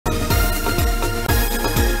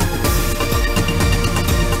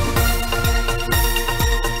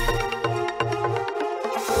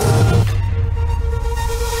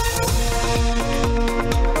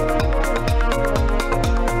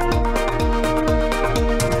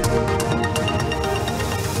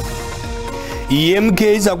I-MK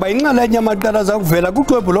izakuba inxalenye yamaqela azakuvela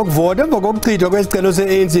kuxwebhu lokuvota emva kokuchithwa kwesicelo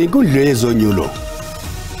se-ANC inkundla yezonyulo.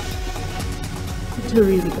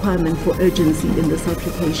 Requirement for urgency in this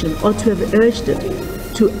application, or to have urged it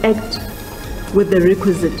to act with the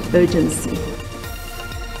requisite urgency.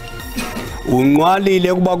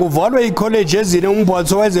 Unqwalile ukuba kuvalwe ikholeji ezine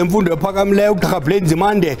umbhatso wezemfundo ephakamileyo uGqr Blaine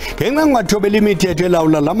Nzimande ngenxa yokungathobeli imithetho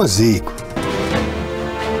elawula la maziko.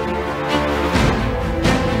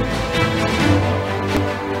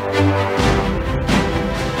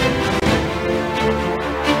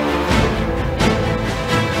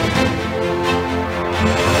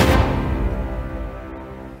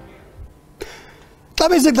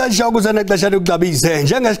 SABC ixesha ukuzana ixesha lokuxabise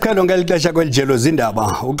njengesiqhelo ngelixesha kwelijelo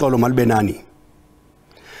zindaba uxolo malibenani.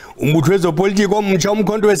 Umbutho wezopolitiko omtsha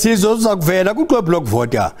umkhonto wesizwe uzakuvela kuxwebhu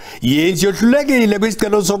lokuvota. I-ANC yohlulekile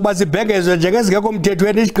kwisicelo sokuba sibhengezwe njengezingekho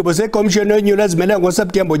emthethweni isigqibo sekomishoni yonyulo ezimele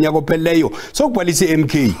ngoSeptemba unyaka ophelileyo sokubhalisa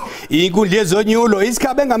i-MK. Inkundla yezonyulo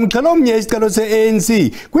isikhabe engamxhelo omnye isicelo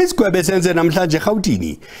se-ANC kwisigwebo esenze namhlanje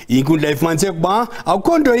eRhawutini. Inkundla ifumanise ukuba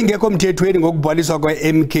akukho nto ingekho emthethweni ngokubhaliswa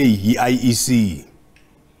kwe-MK yi-IEC.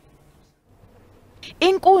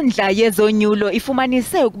 Inkundla yezonyulo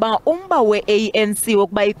ifumanise ukuba umba we-ANC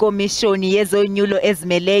wokuba ikomishoni yezonyulo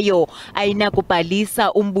ezimeleyo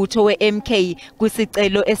ayinakubhalisa umbutho we-MK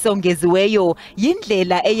kwisicelo esongeziweyo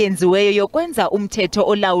yindlela eyenziweyo yokwenza umthetho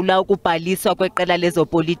olawula ukubhaliswa kweqela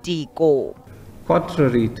lezopolitiko.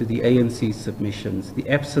 Contrary to the ANC submissions, the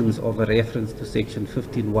absence of a reference to section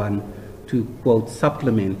 15.1 to quote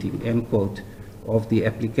supplementing end quote of the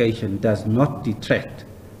application does not detract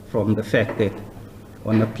from the fact that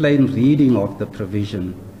on a plain reading of the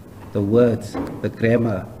provision, the words, the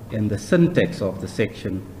grammar and the syntax of the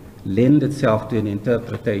section lend itself to an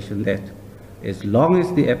interpretation that as long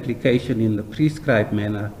as the application in the prescribed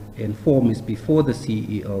manner and form is before the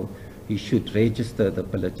CEO, he should register the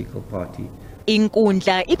political party.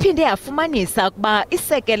 Inkundla iphinde yafumanisa ukuba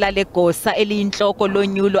isekela legosa eliyinhloko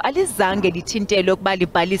lonyulo alizange lithintelwe ukuba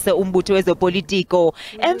libhalise umbutho wezopolitiko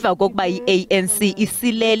emva kokuba i-ANC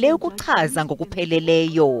isilele ukuchaza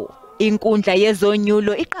ngokupheleleyo. Inkundla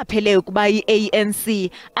yezonyulo iqaphele ukuba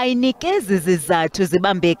i-ANC ayinikezi izizathu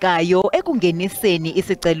zibambekayo ekungeniseni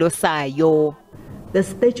isicelo sayo. The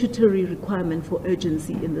statutory requirement for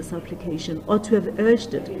urgency in this application, or to have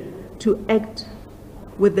urged it to act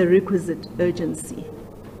with the requisite urgency.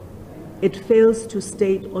 It fails to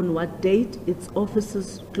state on what date its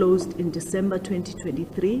offices closed in December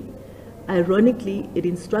 2023. Ironically, it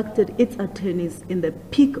instructed its attorneys in the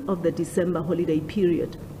peak of the December holiday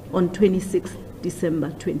period on 26 December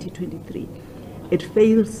 2023. It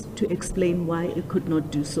fails to explain why it could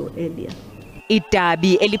not do so earlier.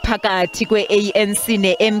 Idabi eliphakathi kwe-ANC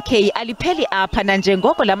ne-MK alipheli apha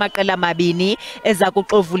nanjengoko lamaqela mabini eza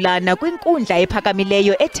kuxovulana kwinkundla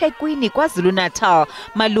ephakamileyo eThekwini KwaZulu-Natal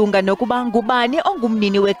malunga nokuba ngubani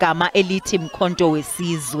ongumnini wegama elithi Mkhonto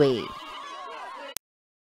Wesizwe.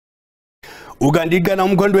 Ukandikana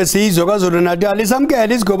umkhonto wesizwe KwaZulu-Natal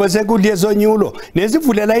isamkela isigwebo senkundla yezonyulo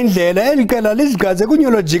nesivulela indlela eliqela liziqhaze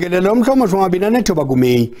kunyulo jikelele lomhlomohlo wabinanethoba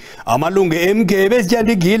kuMeyi. Amalungu e-MK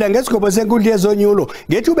bezityandikile ngesigwebo senkundla yezonyulo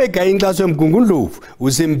ngethuba egaya inkxaso eMgungundlovu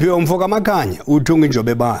uSimphiwe Mfoka Makhanya uthunga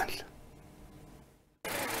injobe bandla.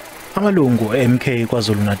 Amalungu e-MK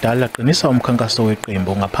KwaZulu-Natal aqinisa umkhankaso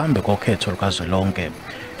weqembu ngaphambi kokhetho lukazwelonke.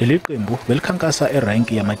 Leli qembu belikhankasa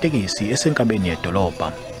eranki yamatekisi esenkabeni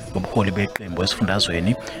yedolobha. Ubuholi beqembu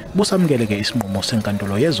esifundazweni busamkeleke isinqumo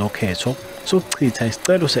senkantolo yezokhetho sokuchitha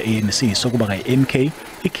isicelo se-ANC sokuba i-MK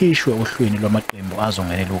ikhishwe ohlwini lwamaqembu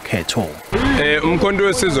azongenela ukhetho. Umkhonto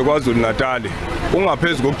wesizwe KwaZulu-Natal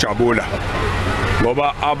ungaphezulu kokujabula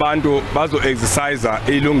ngoba abantu bazo-exercise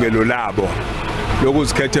ilungelo labo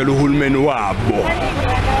lokuzikhethela uhulumeni wabo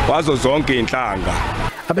wazo zonke inhlanga.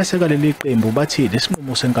 Abeseka leli qembu bathi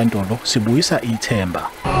lesinqumo senkantolo sibuyisa ithemba.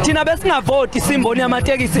 Thina besingavoti simboni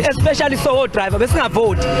yamatekisi especially so driver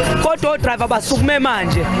besingavoti kodwa driver basukume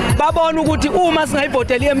manje babona ukuthi uma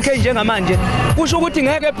singayivotela iMK njengamanje kusho ukuthi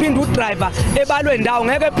ngeke ephinde udriver ebalwe ndawo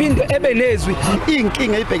ngeke ephinde ebenezwi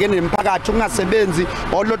inkinga ibhekene nemphakathi ungasebenzi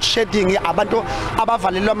load shedding abantu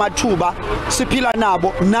abavalelwa amathuba siphila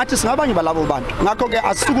nabo nathi singabanye balabo bantu ngakho ke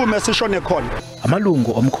asisukume sishone khona.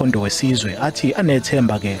 Amalungu omkhonto wesizwe athi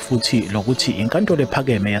anethemba ke futhi lokuthi inkantolo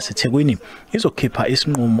ephakeme yaseThekwini izokhipha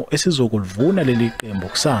isinqumo esizokulivuna leli qembu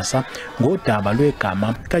kusasa ngodaba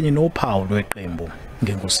lwegama kanye nophawu lweqembu.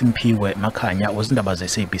 NginguSimphiwe Makhanya wezindaba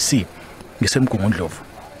ze-SABC ngisemgungundlovu.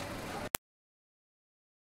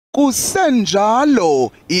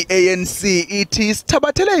 Kusenjalo, i-ANC ithi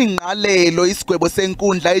sithabathele ingqalelo isigwebo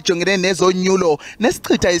senkundla ejongene nezonyulo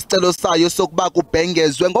nesichitha isicelo sayo sokuba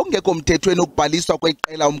kubhengezwe ngokungekho mthethweni ukubhaliswa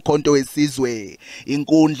kweqela umkhonto wesizwe.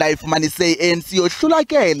 Inkundla ifumanise i-ANC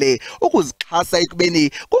yohlulakele ukuzixhasa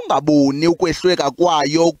ekubeni kungabuni ukwehluleka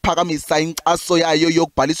kwayo ukuphakamisa inkxaso yayo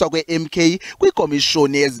yokubhaliswa kwe-MK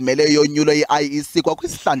kwikomishoni ezimeleyo yonyulo ye-IEC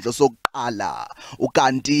kwakwisihlandlo sokuqala.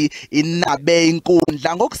 Ukanti inabe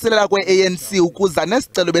inkundla ngokuselela kwe-ANC ukuza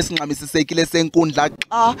nesicelo besingxamisisekile senkundla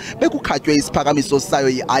xa bekukhatywe isiphakamiso sayo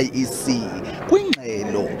yi-IEC.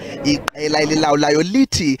 Kwingxelo, iqela elilawulayo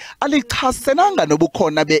lithi alichasenanga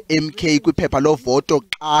nobukhona be-MK kwiphepha lovoto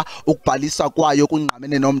xa ukubhaliswa kwayo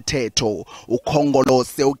kungqamene nomthetho.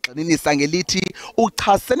 Ukhongolose ugxininisa ngelithi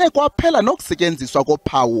uchasene kwaphela nokusetyenziswa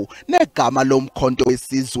kophawu negama lomkhonto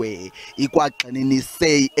wesizwe.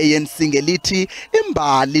 Ikwagxininise i-ANC ngelithi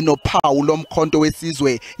imbali nophawu lomkhonto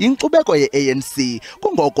wesizwe yinkcubeko ye-ANC,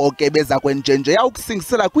 kungoko ke beza kwenjenjeya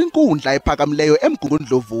ukusingisela kwinkundla ephakamileyo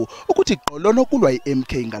eMgungundlovu ukuthi gqolo nokulwa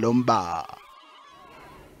i-MK ngalomba.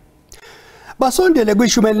 Basondele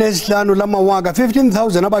kwi-15 lamawaka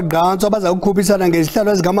 15,000 abagqatswa abaza kukhuphisana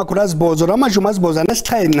ngezihlalo ezingamakhulu asibhozo namashumi asibhozo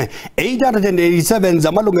anesixhenxe 887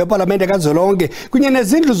 zamalungu epalamente kazwelonke kunye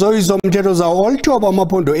nezindlu zoyiso-mthetho zawo oluthoba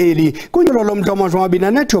amaphondo eli kunyulo lomhla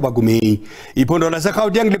wama-29 kuMeyi. Iphondo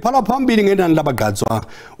laseGauteng liphala phambili ngenani labagqatswa.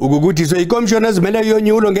 Ukugudiswe yikomishoni ezimeleyo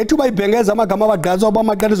yonyulo ngethuba ibhengeza amagama abagqatswa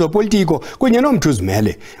abamaqela ezopolitiko kunye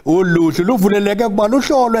nomthuzimele. Uluhlu luvuleleke ukuba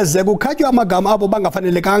luhlolwe ze kukhatywe amagama abo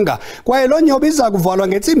bangafanelekanga kwaye lo nyoba iza kuvalwa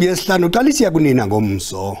ngentsimbi yesihlanu xa lisiya kunina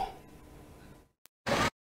ngomso.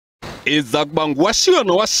 Iza kuba nguwashiywa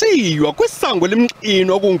nowashiywa kwisango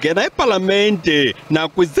lemxino okungena epalamente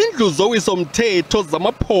nakwizindlu zowiso-mthetho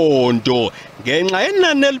zamaphondo ngenxa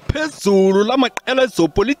yenani eliphezulu lamaqela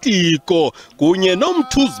ezopolitiko kunye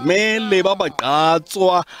nomthuzimele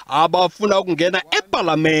babagqatswa abafuna ukungena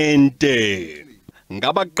epalamente.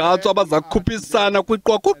 Ngabagqatswa abaza kukhuphisana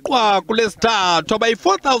kwiqwakuqwaku lesithathu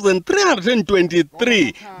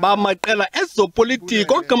abayi-4,323 bamaqela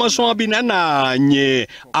ezopolitiko angama-21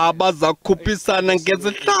 abaza kukhuphisana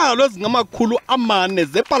ngezihlalo ezingama-400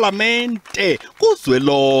 zepalamente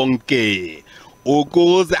kuzwelonke.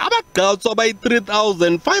 Ukuze abagqatswa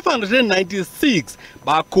abayi-3,596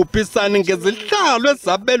 bakhuphisane ngezihlalo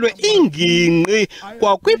ezabelwe ingingqi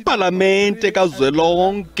kwakwipalamente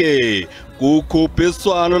kazwelonke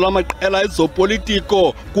kukhuphiswano lamaqela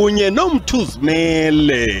ezopolitiko kunye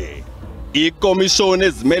nomthuzimele. Ikomishoni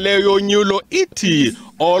ezimeleyo yonyulo ithi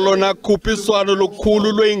olona khuphiswano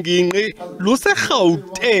lukhulu lwengingqi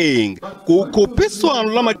luseGauteng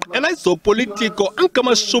kukhuphiswano lamaqela ezopolitiko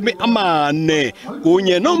angama-40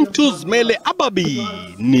 kunye nomthuzimele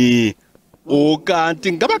ababini.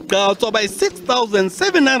 Ukanti ngabagqatswa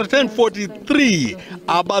abayi-6,743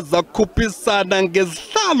 abaza kukhuphisana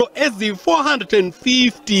ngezihlalo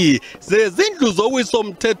ezi-450 zezindlu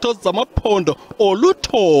zowiso-mthetho zamaphondo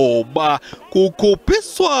oluthoba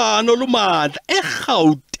kukhuphiswano lumandla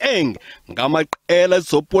eGauteng ngamaqela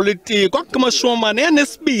ezopolitiko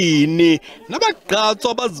angama-42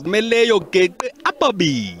 nabagqatswa abazimeleyo geqe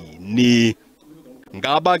ababini.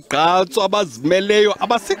 Ngabagqatswa abazimeleyo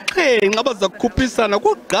abasixhenxe abaza kukhuphisana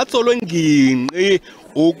kugqatso lwengingqi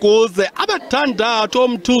ukuze abathandathu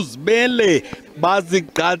omthuzimele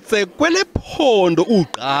bazigqatse kwele phondo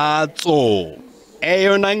ugqatso.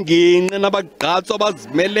 Eyona ngingqi nabagqatswa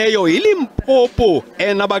abazimeleyo yiLimpopo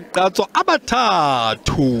enabagqatswa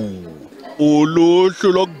abathathu.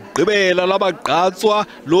 Uluhlu lokugqibela labagqatswa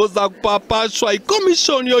luza kupapashwa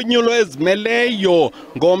ikomishoni yonyulo ezimeleyo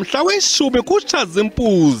ngomhla we-10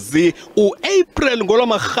 kuTshazimpuzi u-April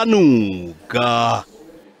ngolwamaRhanuka.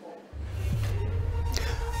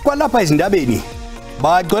 Kwalapha ezindabeni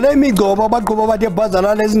bagcwele imigcobo abaqhuba bathe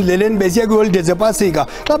bhazalala ezindleleni besiya kwiholide zepasika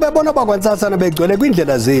xa bebona bakwantsasana begcwele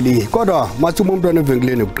kwiindlela zeli kodwa masithuma umntwana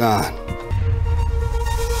evenkileni kuqala.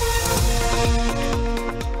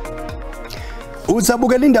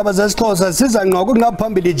 Usabukela indaba zesiXhosa siza ngqo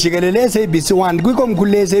kungaphambili jikelele SABC 1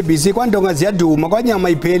 kwikomkhulu le-SABC kwandonga ziyaduma kwanyama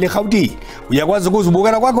ipheli eRhawutini. Uyakwazi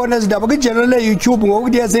ukuzibukela kwakhona izindaba kwinjelo le-YouTube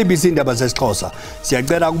ngokuthi SABC indaba zesiXhosa.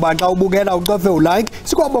 Siyacela ukuba xa ubukela ucofe ulike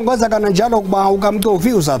sikwabongoza kananjalo ukuba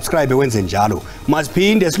ukamcofi usubscribe wenze njalo.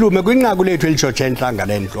 Masiphinde silume kwinqaku lethu elitshotshe entlanga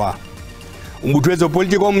lenhlwa. Umbutho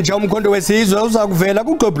wezopolitiko omtsha umkhonto wesizwe uza kuvela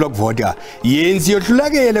kuqwebu lokuvota. I-ANC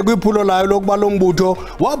yohlulakele kwiphulo layo lokuba lo mbutho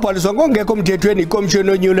wabhaliswa ngokungekho mthethweni ikomishoni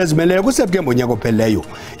yonyulo ezimeleyo kuSeptemba unyaka ophelileyo.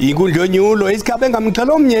 Inkundla yonyulo isikhabe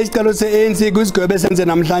ngamxhelo omnye isicelo se-ANC kwisigwebo esenze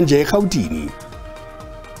namhlanje eRhawutini.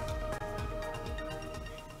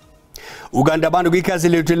 Ukanti abantu kwikhasi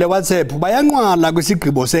lethu leWhatsApp bayanqwala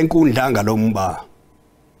kwisigqibo senkundla ngalomba.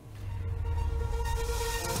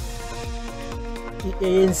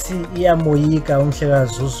 I-ANC iyamoyika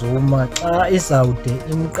umhlekazi uZuma xa izawude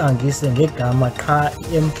imqangise ngegama qha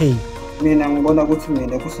i-MK. Mina ngibona ukuthi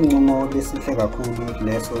mina kusinqumo lesihle kakhulu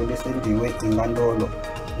leso lesendiwe inkantolo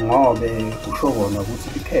ngobe kusho kona ukuthi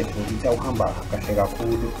ikhetho lithi awuhamba kahle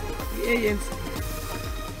kakhulu i-ANC.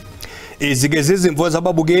 Izike zizimvo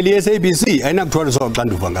zababukeli SABC ayinakuthwaliswa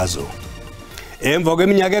uxanduva ngazo. Emva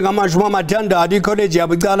kweminyaka engama-60 ikholeji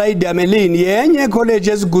yabucala iDamelin yenye ikholeji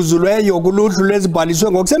eziguzulweyo kuluhlu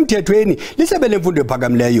lezibhaliswe ngokusemthethweni lisebe lemfundo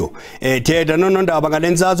ephakamileyo. Ethetha nonondaba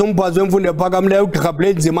ngalentsatso umphathi wemfundo ephakamileyo uGqr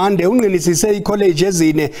Blade Nzimande unqinisise ikholeji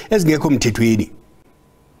ezine ezingekho mthethweni.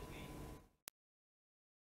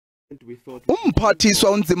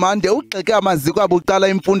 Umphathiswa uNzimande ugxeke amaziko abucala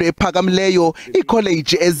imfundo ephakamileyo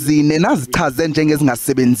ikholeji ezine nazichaze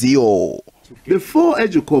njengezingasebenziyo. The 4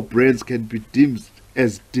 educational brands can be deemed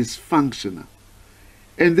as dysfunctional,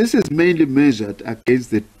 and this is mainly measured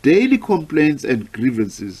against the daily complaints and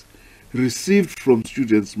grievances received from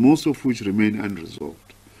students, most of which remain unresolved.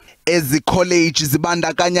 Ezi college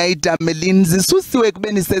zibandakanya iDamelin zisusiwe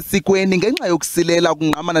kubeni sesikweni ngenxa yokusilela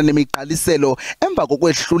ukungqamana nemiqaliselo emva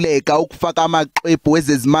kokwehluleka ukufaka amaxwebhu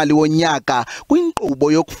wezezimali wonyaka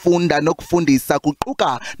kwinkqubo yokufunda nokufundisa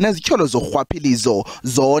kuquka nezityholo zorhwaphilizo.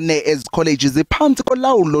 Zone ezi college ziphantsi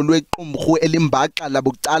kolawulo lwequmrhu elimbaxa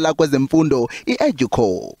labucala kwezemfundo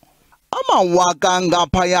i-Educo. Amawaka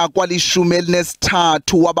ngaphaya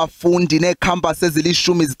kwali-13 wabafundi neekhampasi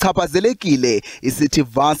ezili-10 zichaphazelekile. Isithi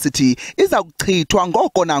varsity iza kuchithwa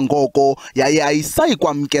ngoko nangoko yaye ayisayi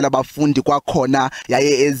kwamkela abafundi kwakhona,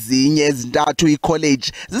 yaye ezinye ezintathu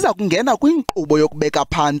iikholeji ziza kungena kwinkqubo yokubeka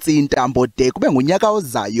phantsi intambo de kube ngunyaka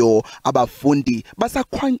ozayo. Abafundi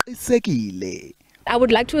basakhwankqisekile. I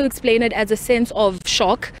would like to explain it as a sense of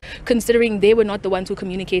shock, considering they were not the ones who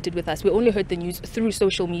communicated with us. We only heard the news through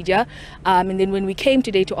social media, and then when we came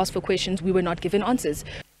today to ask for questions, we were not given answers.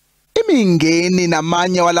 Imingeni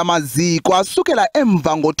namanye walamaziko asukela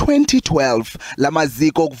emva ngo-2012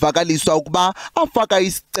 lamaziko okuvakaliswa ukuba afaka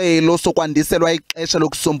isicelo sokwandiselwa ixesha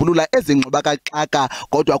lokusombulula ezingxubakaxaka,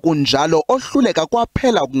 kodwa kunjalo ohluleka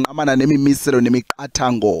kwaphela ukungqamana nemimiselo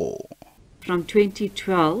nemiqathango. From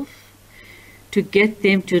 2012 to get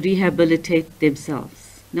them to rehabilitate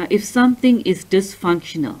themselves. Now, if something is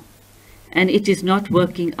dysfunctional and it is not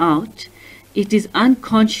working out, it is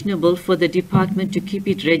unconscionable for the department to keep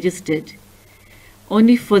it registered,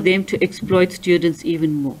 only for them to exploit students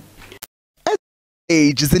even more.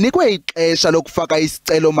 Zinikwe ixesha lokufaka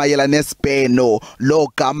isicelo mayelana nesibheno. Lo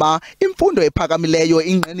gama imfundo ephakamileyo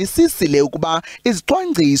ingqinisisile ukuba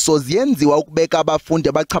izicwangciso ziyenziwa ukubeka abafundi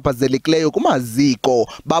abachaphazelekileyo kumaziko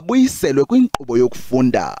babuyiselwe kwinkqubo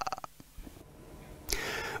yokufunda.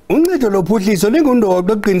 Uncedo lophuhliso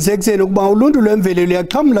lingundoqo eqinisekiseni ukuba uluntu lwemveli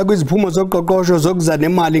luyaxhamla kwiziphumo zoqoqosho zokuza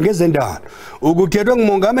nemali ngezendalo. Ukukhethwa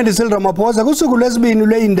ngumongameli Cyril Ramaphosa kusuku lwesibini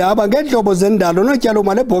lweindaba ngeentlobo zendalo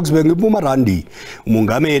notyalo-mali eBoksburg eMpumalanga.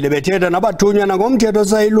 Umongameli bethetha nabathunywa nangomthetho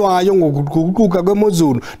osayilwayo ngokuguquka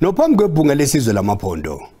kwemozulu nophambi kwebhunga lesizwe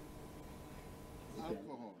lamaphondo.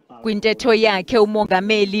 Kwintetho yakhe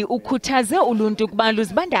umongameli ukhuthaze uluntu ukuba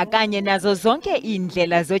luzibandakanye nazo zonke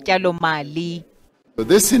iindlela zotyalo-mali. So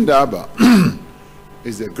this Iindaba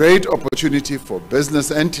is a great opportunity for business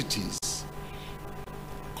entities,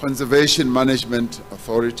 conservation management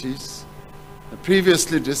authorities,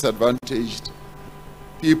 previously disadvantaged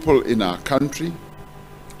people in our country,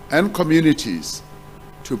 and communities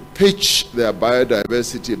to pitch their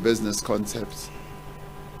biodiversity business concepts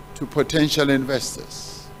to potential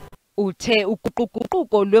investors. Uthe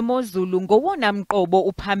uguquguquko lwemozulu ngowona mqobo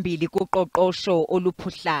uphambili kuqoqosho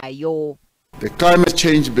oluphuhlayo. The Climate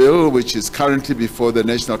Change Bill, which is currently before the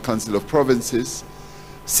National Council of Provinces,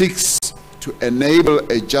 seeks to enable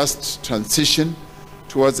a just transition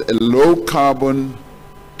towards a low-carbon,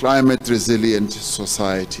 climate-resilient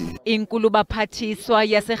society. Inkulu baphathiswa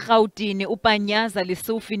yaseRhawutini uPanyaza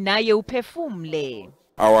Lisufi naye uphefumle.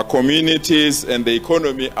 Our communities and the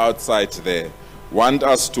economy outside there want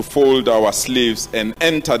us to fold our sleeves and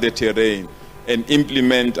enter the terrain and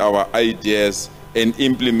implement our ideas and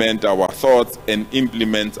implement our thoughts and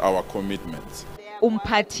implement our commitments.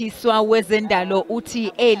 Umphathiswa wezendalo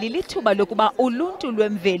uthi eli lithuba lokuba uluntu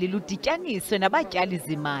lwemveli ludityaniswe nabatyali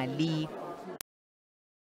zimali.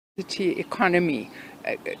 Economy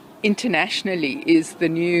internationally is the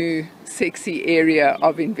new sexy area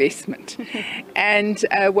of investment. And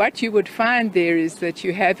what you would find there is that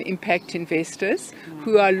you have impact investors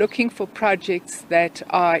who are looking for projects that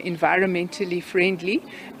are environmentally friendly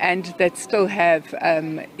and that still have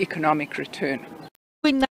economic return.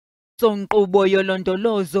 Nkqubo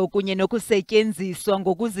yolondolozo kunye nokusetyenziswa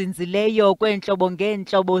ngokuzinzileyo kweentlobo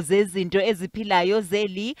ngeentlobo zezinto eziphilayo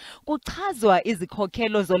zeli kuchazwa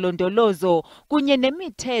izikhokelo zolondolozo kunye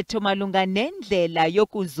nemithetho malunga nendlela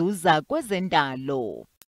yokuzuza kwezendalo.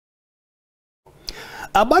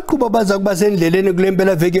 Abaqhubi baza kuba sendleleni kule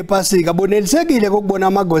mpelaveki yePasika bonelisekile kokubona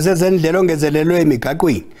amagosa ezendlela ongezelelwe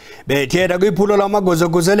emigaqweni. Bethetha kwiphulo lamagosa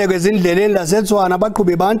okhuseleko ezindleleni laseTshwane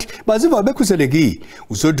abaqhubi bantu baziva bekhuselekile.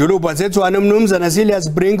 Usodolophu waseTshwane uMnumzana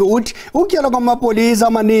Silas Brink uthi ukutyalwa kwamapolisa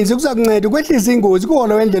amaninzi kuza kunceda ukwehlisa ingozi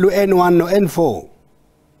kuholo wendlela u-N1 no-N4.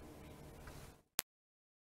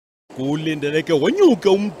 Kulindeleke wonyuke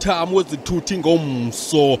umthamo wezithuthi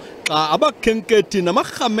ngomso xa abakhenkethi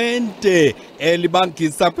namarhamente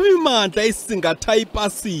elibangisa kwimimandla esingatha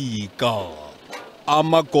iPasika.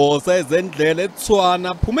 Amagosa ezendlela eTshwane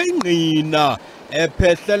aphume ingqina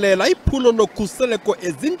ephehlelela iphulo lokhuseleko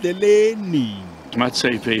ezindleleni. It's much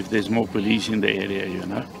safer if there's more police in the area, you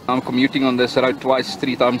know. I'm commuting on this route twice,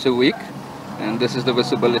 3 times a week, and this is the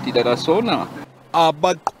visibility that I saw now.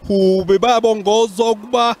 Abaqhubi babongoza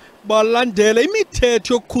ukuba balandele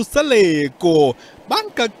imithetho yokhuseleko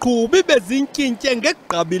bangaqhubi bezinkintye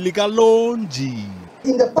ngegqabi likalonji.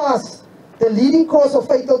 In the past, the leading cause of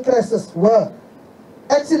fatal crashes were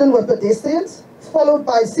accident with pedestrians, followed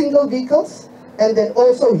by single vehicles, and then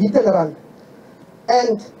also hit and run.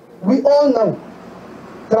 And we all know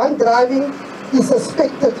drunk driving is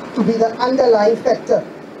suspected to be the underlying factor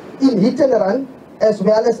in hit and run, as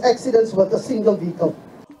well as accidents with a single vehicle.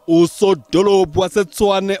 Usodolophu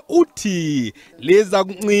waseTshwane uthi liza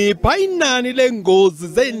kuncipha inani lengozi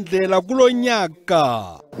zendlela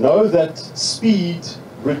kulonyaka. Know that speed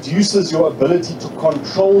reduces your ability to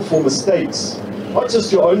control for mistakes, not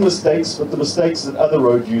just your own mistakes, but the mistakes that other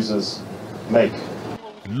road users make.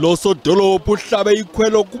 Losodolophu uhlabe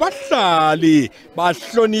ikhwelo kubahlali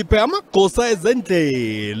bahloniphe amagosa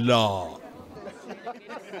ezendlela.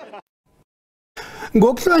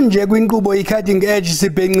 Ngokuhlanje kwinkqubo i-cutting edge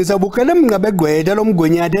sibhenqisa bukelemnqabe gqwetha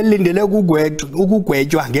lomgonyatha elindele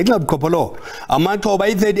ukugwetywa ngenxa yobuqhophololo. Amaxhoba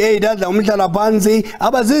i-38 adla umhlala-phantsi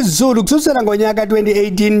abazizisulu kususela ngonyaka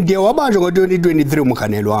 2018 de wabanjwa ngo-2023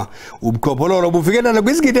 umrhanelwa. Ubuqhophololo bufikelela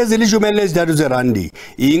kwizigidi ezili-13 zeerandi.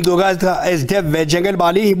 Iinkcukacha ezithe vetshe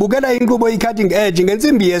ngelibali bukela inkqubo i-cutting edge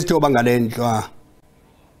ngentsimbi yesithoba ngale ntlwa.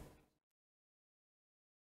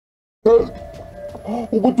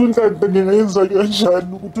 ukuthi unhlanhla ngingayenza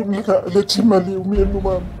kanjani ukuthi umlethe imali umyeni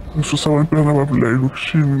wami ngisusa abantwana babulaye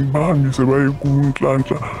elokishini ngibahambise baye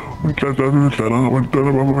kunhlanhla uyodlala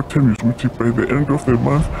ngabantwana babo bathembisa ukuthi by the end of the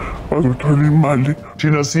month bazothola imali.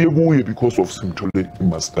 Thina siye kuye because of simthole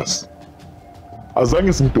imasters.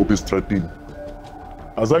 Azange simdobhe estradini,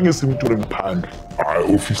 azange simthole ngiphandle.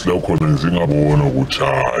 Hayi office la khona ngizingabona ukuthi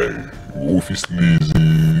hayi office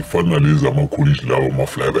lezi fana lezi amakholishi lawo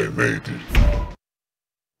ama-fly by night.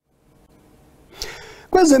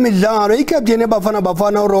 Kwezemidlalo ikapteni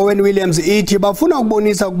Bafana uRowan Williams ithi bafuna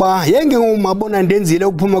ukubonisa ukuba yenge ngumabona ndenzile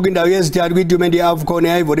ukuphuma kwindawo yesithathu kwitumente ye-AFCON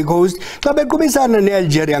e-Ivory Coast xa beqhubisana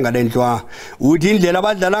ne-Algeria ngale ntlwa. Uthi indlela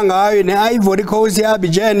abadlala ngayo ne-Ivory Coast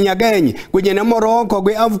ye-Abidjan nyakenye kunye neMorocco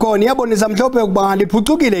kwi-AFCON yabonisa mhlophe ukuba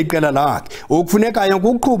liphucukile iqela lakhe okufunekayo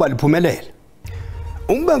kukuqhuba liphumelele.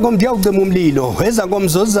 Umbango mthiya ucima umlilo weza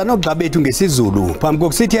ngomzozana ogxa bethu ngesizulu phambi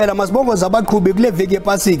kokusithela masibongoza abaqhubi kule veki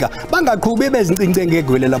yePasika bangaqhubi bezincince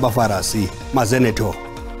ngegwele labafarasi mazenetho.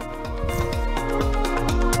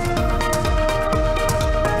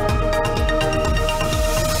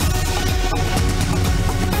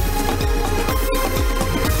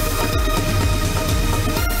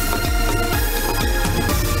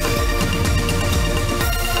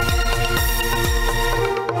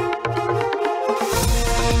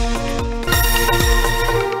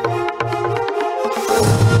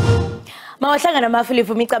 Mawuhlangana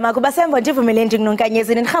amafilifu micamako basemva ndivumeleni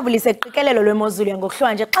ndinonkanyezini nirhabulise iqikelelo lwemozulu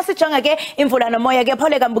yangokuhlwanje xa sijonga ke imvula nomoya ke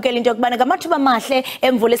phawuleka mbukela into yokubana ngamathuba amahle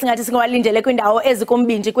emvula esingathi singawalindele kwindawo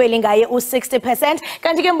ezikumbindi kweli ngaye u-60%.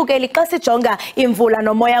 Kanti ke mbukeli xa sijonga imvula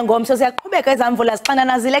nomoya ngomso siyaqhubeka ezamvula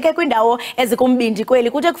zixananazile ke kwindawo ezikumbindi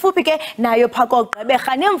kweli kude kufuphi ke nayo phaa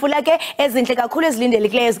koGqeberha nemvula ke ezintle kakhulu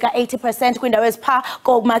ezilindelekileyo zika-80% kwindawo eziphaa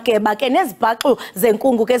koMageba ke nezibhaxu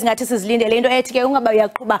zenkungu ke ezingathi sizilindele into ethi ke ungaba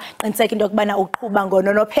uyaqhuba qiniseka into yokubana uqhuba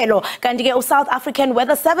ngononophelo. Kanti ke uSouth African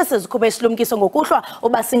Weather Services kuba isilumkiso ngokuhlwa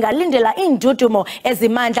uba singalindela indudumo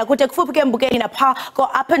ezimandla kude kufuphi ke Mbukeli napha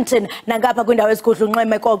ko-Upington nangapha kwindawo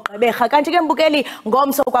ezigudlunxeme koGqeberha. Kanti ke Mbukeli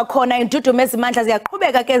ngomso kwakhona indudumo ezimandla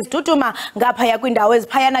ziyaqhubeka ke ziduduma ngaphaya kwindawo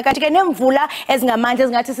eziphayana. Kanti ke nemvula ezingamandla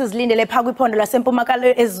ezingathi sizilindele pha kwiphondo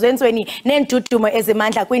laseMpumalanga ezizwenzweni nendudumo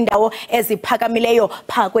ezimandla kwindawo eziphakamileyo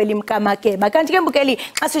pha kwelimkaMageba. Kanti ke Mbukeli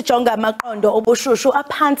xa sijonga amaqondo obushushu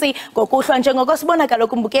aphansi ngokuhlwa njengoko sibona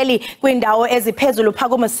kaloku Mbukeli kwindawo eziphezulu pha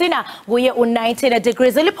kuMsina kuye u-19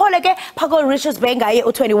 degrees. Liphole ke pha ko-Richards Bay ngaye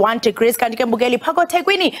u-21 degrees. Kanti ke Mbukeli pha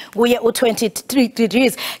koThekwini kuye u-23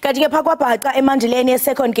 degrees. Kanti ke pha kwaBhaca eMandileni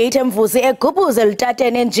eSecond Gate eMvuzi eGubuze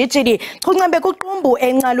Lutateni eNjijini Chuncembe kuQumbu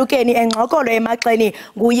eNcalukeni eNgxokolo eMaxeni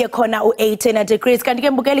kuye khona u-18 degrees. Kanti ke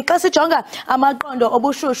Mbukeli xa sijonga amaqondo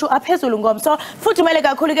obushushu aphezulu ngomso futhumele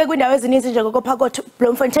kakhulu ke kwindawo ezininzi njengoko pha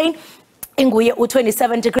koBloemfontein inguye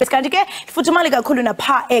u-27 degrees. Kanti ke futhumale kakhulu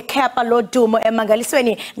napha eKapa lodumo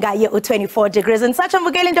emangalisweni ngaye u-24 degrees. Ndisatsho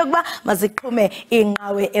Mbukeli into yokuba mazixhume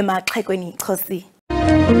inqawe emaxhekweni.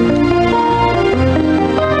 Khosi.